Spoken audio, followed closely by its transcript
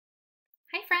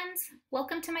Hi friends,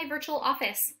 welcome to my virtual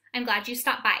office. I'm glad you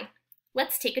stopped by.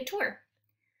 Let's take a tour.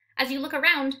 As you look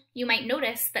around, you might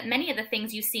notice that many of the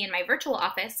things you see in my virtual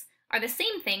office are the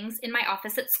same things in my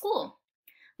office at school.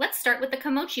 Let's start with the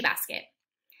Komochi basket.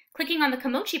 Clicking on the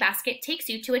Komochi basket takes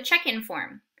you to a check-in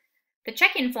form. The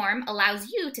check-in form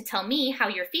allows you to tell me how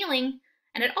you're feeling,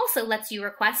 and it also lets you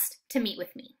request to meet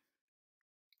with me.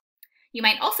 You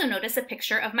might also notice a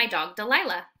picture of my dog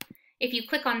Delilah. If you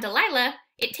click on Delilah,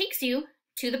 it takes you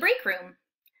to the break room.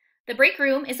 The break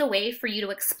room is a way for you to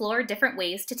explore different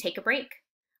ways to take a break.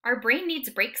 Our brain needs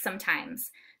breaks sometimes.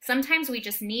 Sometimes we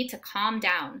just need to calm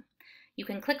down. You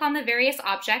can click on the various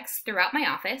objects throughout my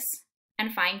office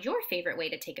and find your favorite way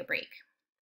to take a break.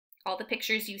 All the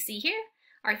pictures you see here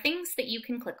are things that you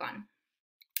can click on.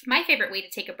 My favorite way to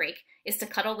take a break is to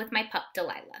cuddle with my pup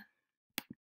Delilah.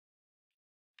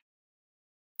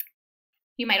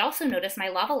 You might also notice my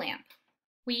lava lamp.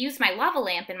 We used my lava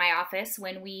lamp in my office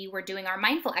when we were doing our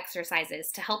mindful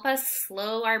exercises to help us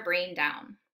slow our brain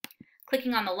down.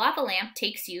 Clicking on the lava lamp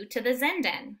takes you to the Zen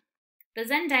Den. The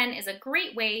Zen Den is a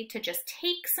great way to just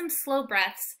take some slow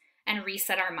breaths and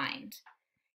reset our mind.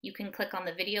 You can click on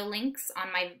the video links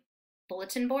on my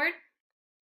bulletin board.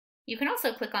 You can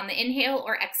also click on the inhale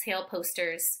or exhale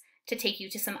posters to take you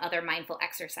to some other mindful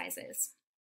exercises.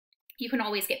 You can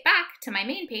always get back to my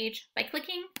main page by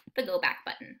clicking the Go Back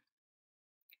button.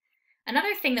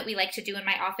 Another thing that we like to do in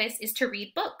my office is to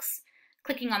read books.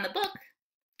 Clicking on the book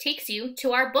takes you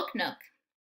to our book nook.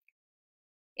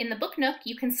 In the book nook,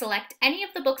 you can select any of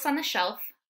the books on the shelf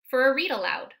for a read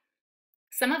aloud.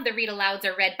 Some of the read alouds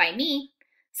are read by me.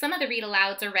 Some of the read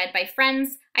alouds are read by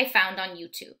friends I found on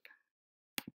YouTube.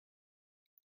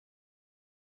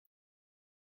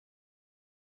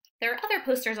 There are other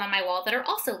posters on my wall that are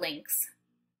also links.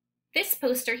 This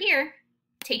poster here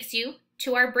takes you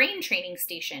to our brain training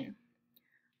station.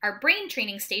 Our brain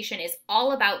training station is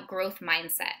all about growth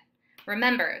mindset.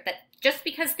 Remember that just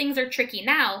because things are tricky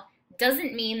now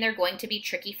doesn't mean they're going to be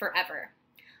tricky forever.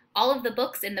 All of the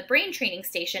books in the brain training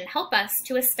station help us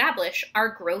to establish our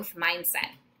growth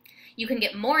mindset. You can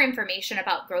get more information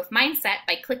about growth mindset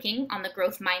by clicking on the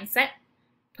growth mindset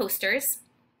posters.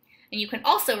 And you can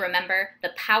also remember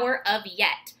the power of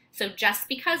yet. So just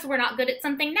because we're not good at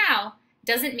something now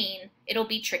doesn't mean it'll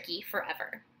be tricky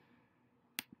forever.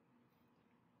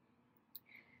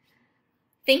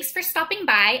 Thanks for stopping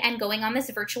by and going on this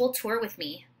virtual tour with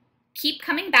me. Keep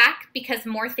coming back because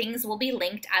more things will be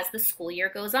linked as the school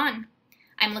year goes on.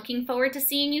 I'm looking forward to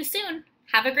seeing you soon.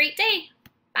 Have a great day.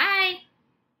 Bye.